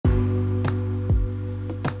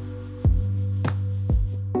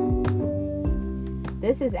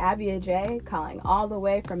This is Abby J calling all the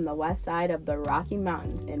way from the west side of the Rocky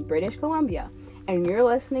Mountains in British Columbia, and you're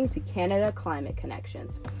listening to Canada Climate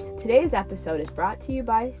Connections. Today's episode is brought to you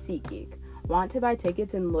by SeatGeek. Want to buy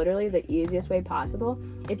tickets in literally the easiest way possible?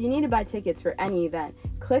 If you need to buy tickets for any event,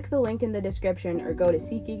 click the link in the description or go to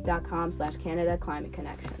SeatGeek.com/Canada Climate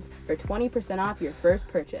Connections for 20% off your first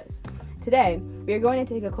purchase. Today, we are going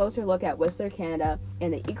to take a closer look at Whistler, Canada,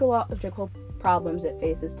 and the ecological problems it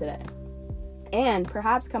faces today, and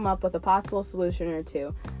perhaps come up with a possible solution or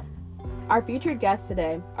two. Our featured guests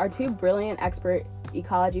today are two brilliant expert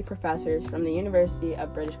ecology professors from the University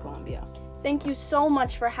of British Columbia. Thank you so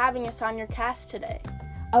much for having us on your cast today.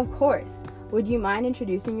 Of course. Would you mind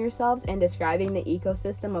introducing yourselves and describing the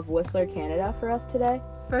ecosystem of Whistler, Canada for us today?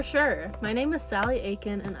 For sure. My name is Sally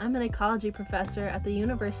Aiken, and I'm an ecology professor at the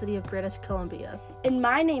University of British Columbia. And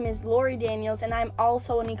my name is Lori Daniels, and I'm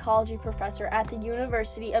also an ecology professor at the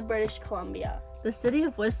University of British Columbia. The city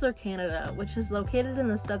of Whistler, Canada, which is located in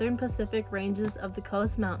the southern Pacific ranges of the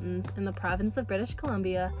Coast Mountains in the province of British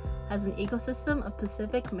Columbia, has an ecosystem of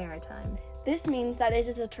Pacific Maritime. This means that it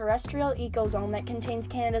is a terrestrial ecozone that contains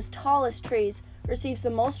Canada's tallest trees, receives the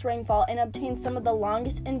most rainfall, and obtains some of the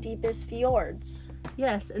longest and deepest fjords.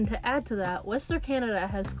 Yes, and to add to that, Whistler, Canada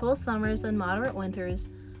has cool summers and moderate winters,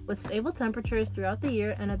 with stable temperatures throughout the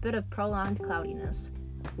year and a bit of prolonged cloudiness.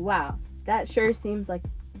 Wow, that sure seems like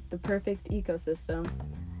the perfect ecosystem.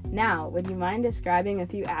 Now, would you mind describing a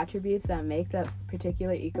few attributes that make that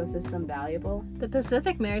particular ecosystem valuable? The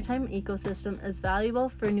Pacific Maritime ecosystem is valuable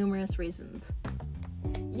for numerous reasons.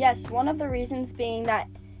 Yes, one of the reasons being that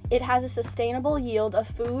it has a sustainable yield of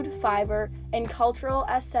food, fiber, and cultural,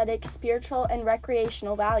 aesthetic, spiritual, and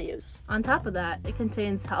recreational values. On top of that, it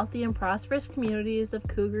contains healthy and prosperous communities of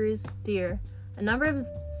cougars, deer, a number of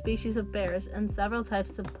species of bears, and several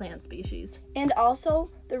types of plant species. And also,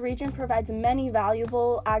 the region provides many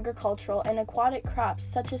valuable agricultural and aquatic crops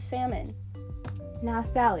such as salmon. Now,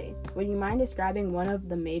 Sally, would you mind describing one of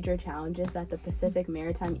the major challenges that the Pacific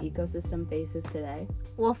Maritime ecosystem faces today?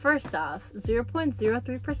 Well, first off,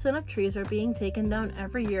 0.03% of trees are being taken down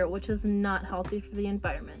every year, which is not healthy for the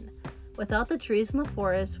environment. Without the trees in the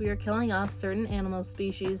forest, we are killing off certain animal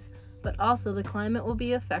species, but also the climate will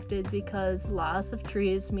be affected because loss of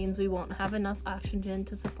trees means we won't have enough oxygen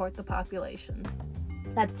to support the population.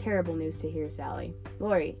 That's terrible news to hear, Sally.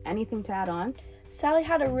 Lori, anything to add on? Sally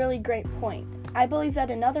had a really great point. I believe that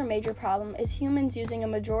another major problem is humans using a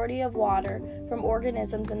majority of water from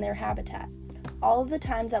organisms in their habitat. All of the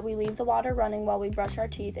times that we leave the water running while we brush our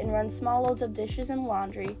teeth and run small loads of dishes and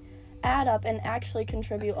laundry add up and actually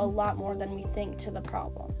contribute a lot more than we think to the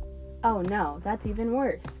problem. Oh no, that's even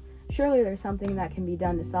worse. Surely there's something that can be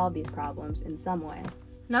done to solve these problems in some way.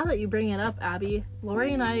 Now that you bring it up, Abby,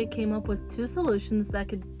 Lori and I came up with two solutions that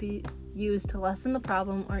could be used to lessen the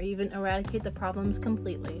problem or even eradicate the problems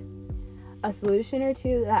completely. A solution or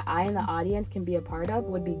two that I and the audience can be a part of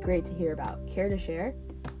would be great to hear about. Care to share?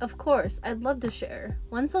 Of course, I'd love to share.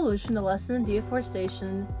 One solution to lessen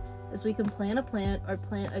deforestation is we can plant a plant or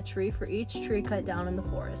plant a tree for each tree cut down in the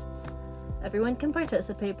forests. Everyone can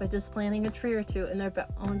participate by just planting a tree or two in their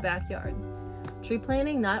own backyard. Tree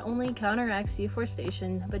planting not only counteracts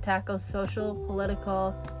deforestation, but tackles social,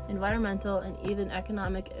 political, environmental, and even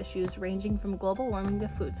economic issues ranging from global warming to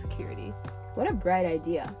food security. What a bright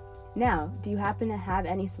idea. Now, do you happen to have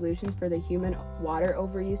any solutions for the human water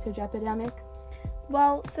overusage epidemic?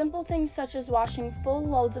 Well, simple things such as washing full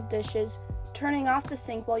loads of dishes, turning off the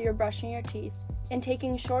sink while you're brushing your teeth, and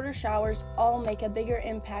taking shorter showers all make a bigger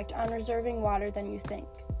impact on reserving water than you think.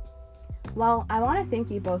 Well, I want to thank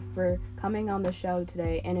you both for coming on the show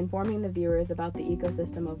today and informing the viewers about the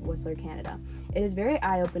ecosystem of Whistler, Canada. It is very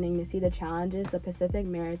eye-opening to see the challenges the Pacific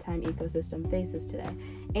Maritime ecosystem faces today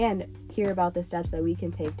and hear about the steps that we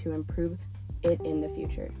can take to improve it in the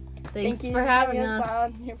future. Thanks Thank you for having us us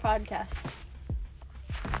on your podcast.